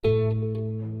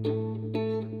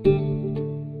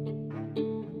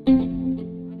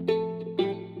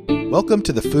Welcome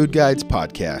to the Food Guides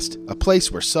Podcast, a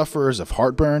place where sufferers of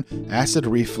heartburn, acid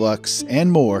reflux, and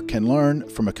more can learn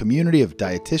from a community of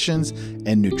dietitians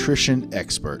and nutrition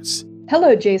experts.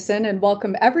 Hello, Jason, and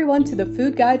welcome everyone to the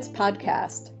Food Guides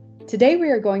Podcast. Today we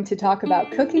are going to talk about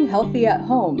cooking healthy at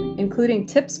home, including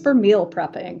tips for meal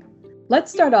prepping.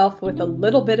 Let's start off with a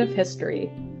little bit of history.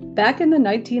 Back in the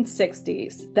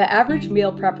 1960s, the average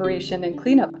meal preparation and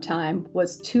cleanup time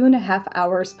was 2.5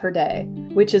 hours per day,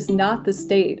 which is not the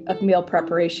state of meal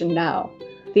preparation now.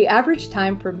 The average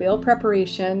time for meal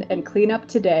preparation and cleanup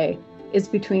today is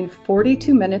between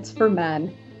 42 minutes for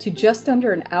men to just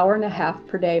under an hour and a half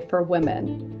per day for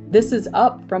women. This is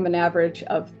up from an average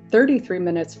of 33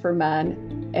 minutes for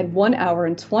men and 1 hour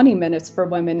and 20 minutes for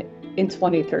women in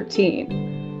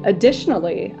 2013.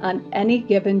 Additionally, on any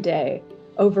given day,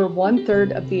 over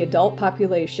 1/3 of the adult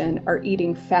population are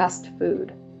eating fast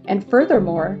food. And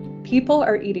furthermore, people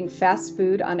are eating fast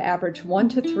food on average 1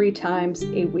 to 3 times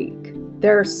a week.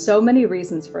 There are so many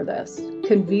reasons for this,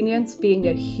 convenience being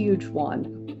a huge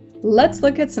one. Let's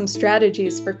look at some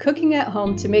strategies for cooking at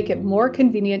home to make it more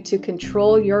convenient to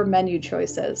control your menu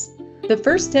choices. The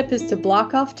first tip is to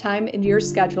block off time in your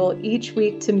schedule each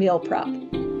week to meal prep.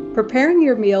 Preparing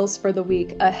your meals for the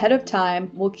week ahead of time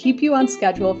will keep you on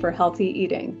schedule for healthy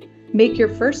eating. Make your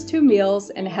first 2 meals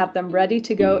and have them ready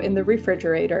to go in the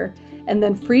refrigerator, and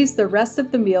then freeze the rest of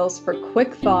the meals for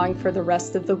quick thawing for the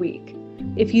rest of the week.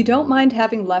 If you don't mind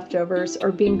having leftovers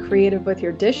or being creative with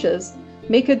your dishes,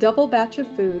 make a double batch of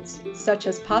foods, such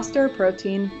as pasta or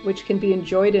protein, which can be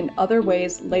enjoyed in other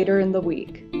ways later in the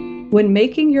week. When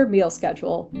making your meal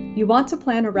schedule, you want to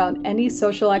plan around any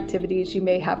social activities you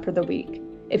may have for the week.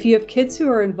 If you have kids who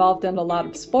are involved in a lot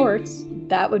of sports,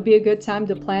 that would be a good time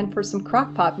to plan for some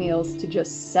crock-pot meals to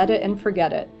just set it and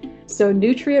forget it. So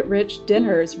nutrient-rich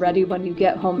dinners ready when you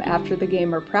get home after the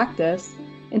game or practice,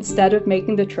 instead of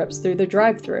making the trips through the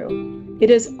drive-thru. It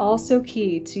is also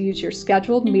key to use your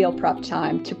scheduled meal prep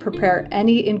time to prepare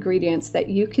any ingredients that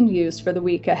you can use for the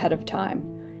week ahead of time.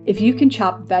 If you can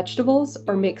chop vegetables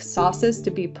or make sauces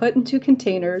to be put into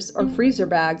containers or freezer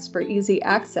bags for easy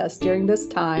access during this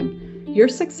time, your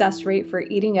success rate for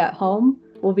eating at home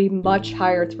will be much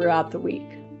higher throughout the week.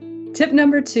 Tip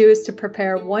number 2 is to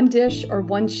prepare 1 dish or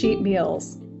 1 sheet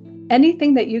meals.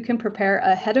 Anything that you can prepare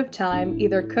ahead of time,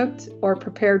 either cooked or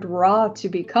prepared raw to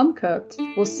become cooked,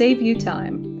 will save you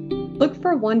time. Look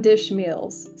for 1 dish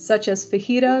meals, such as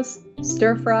fajitas,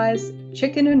 stir fries,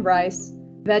 chicken and rice,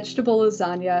 vegetable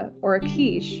lasagna, or a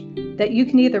quiche that you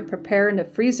can either prepare in a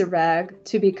freezer bag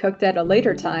to be cooked at a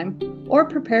later time or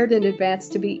prepared in advance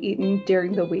to be eaten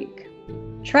during the week.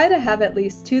 Try to have at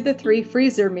least 2 to 3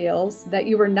 freezer meals that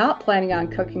you were not planning on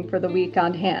cooking for the week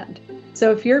on hand.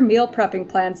 So if your meal prepping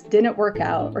plans didn't work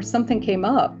out or something came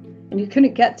up and you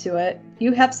couldn't get to it,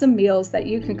 you have some meals that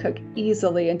you can cook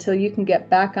easily until you can get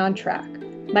back on track.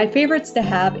 My favorites to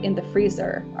have in the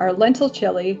freezer are lentil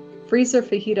chili, freezer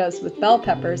fajitas with bell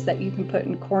peppers that you can put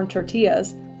in corn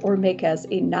tortillas or make as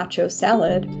a nacho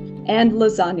salad, and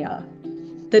lasagna.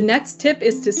 The next tip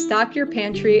is to stock your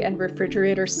pantry and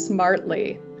refrigerator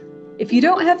smartly. If you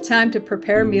don't have time to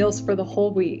prepare meals for the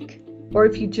whole week, or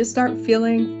if you just aren't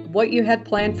feeling what you had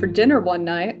planned for dinner one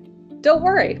night, don't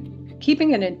worry.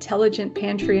 Keeping an intelligent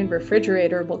pantry and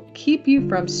refrigerator will keep you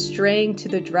from straying to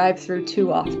the drive-thru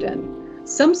too often.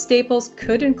 Some staples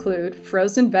could include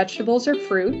frozen vegetables or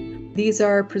fruit. These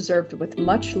are preserved with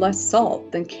much less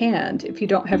salt than canned if you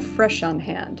don't have fresh on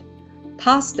hand.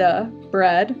 Pasta,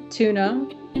 bread, tuna,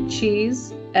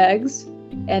 cheese, eggs,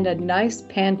 and a nice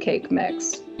pancake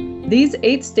mix. These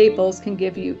 8 staples can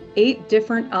give you 8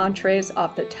 different entrees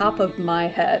off the top of my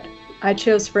head. I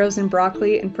chose frozen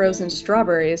broccoli and frozen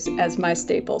strawberries as my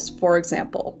staples, for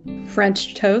example.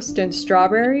 French toast and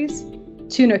strawberries,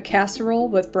 tuna casserole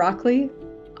with broccoli,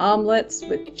 omelets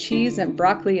with cheese and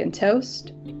broccoli and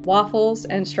toast, waffles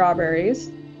and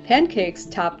strawberries, pancakes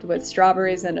topped with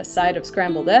strawberries and a side of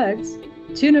scrambled eggs,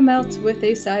 tuna melts with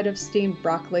a side of steamed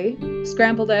broccoli,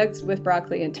 scrambled eggs with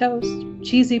broccoli and toast,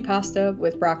 cheesy pasta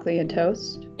with broccoli and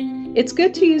toast. It's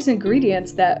good to use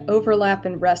ingredients that overlap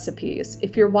in recipes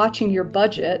if you're watching your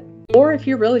budget or if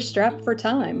you're really strapped for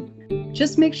time.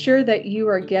 Just make sure that you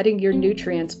are getting your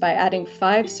nutrients by adding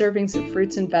 5 servings of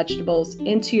fruits and vegetables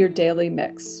into your daily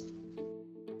mix.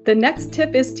 The next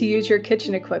tip is to use your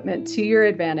kitchen equipment to your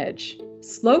advantage.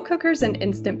 Slow cookers and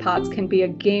Instant Pots can be a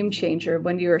game changer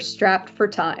when you are strapped for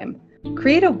time.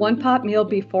 Create a 1-pot meal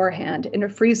beforehand in a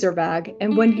freezer bag,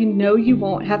 and when you know you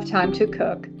won't have time to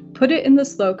cook, put it in the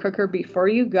slow cooker before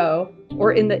you go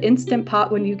or in the Instant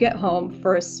Pot when you get home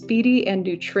for a speedy and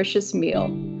nutritious meal.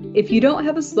 If you don't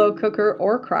have a slow cooker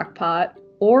or crock pot,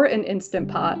 or an Instant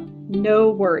Pot, no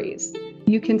worries.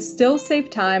 You can still save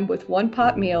time with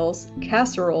one-pot meals,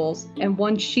 casseroles, and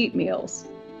one-sheet meals.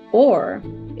 Or,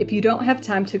 if you don't have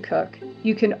time to cook,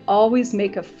 you can always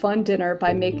make a fun dinner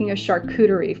by making a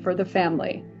charcuterie for the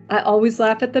family. I always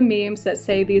laugh at the memes that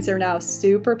say these are now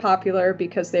super popular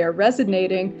because they are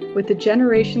resonating with the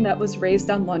generation that was raised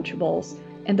on Lunchables,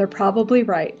 and they're probably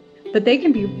right. But they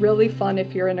can be really fun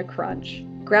if you're in a crunch.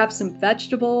 Grab some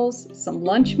vegetables, some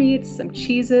lunch meats, some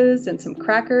cheeses, and some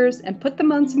crackers, and put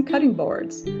them on some cutting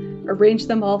boards. Arrange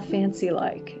them all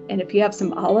fancy-like. And if you have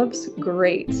some olives,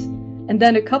 great. And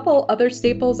then a couple other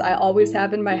staples I always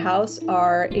have in my house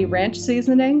are a ranch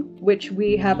seasoning, which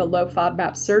we have a low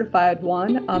FODMAP certified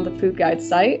one on the Food Guide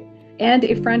site, and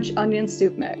a French onion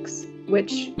soup mix,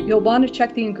 which you'll want to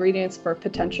check the ingredients for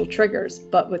potential triggers.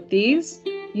 But with these,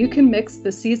 you can mix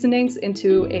the seasonings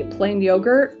into a plain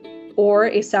yogurt or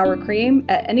a sour cream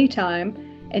at any time,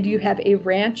 and you have a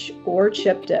ranch or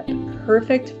chip dip,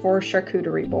 perfect for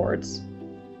charcuterie boards.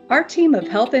 Our team of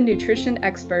health and nutrition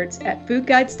experts at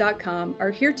foodguides.com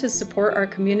are here to support our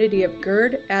community of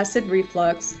GERD, acid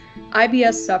reflux,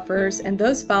 IBS sufferers, and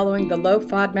those following the low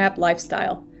FODMAP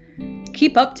lifestyle.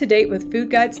 Keep up to date with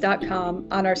foodguides.com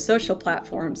on our social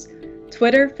platforms,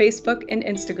 Twitter, Facebook, and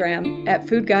Instagram at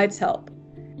foodguideshelp.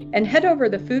 And head over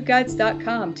to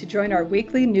foodguides.com to join our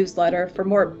weekly newsletter for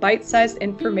more bite-sized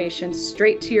information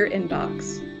straight to your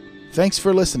inbox. Thanks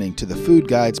for listening to the Food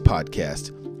Guides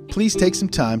podcast. Please take some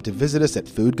time to visit us at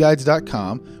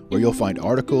foodguides.com, where you'll find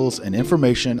articles and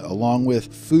information along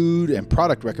with food and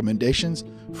product recommendations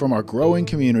from our growing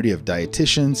community of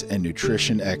dietitians and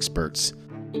nutrition experts.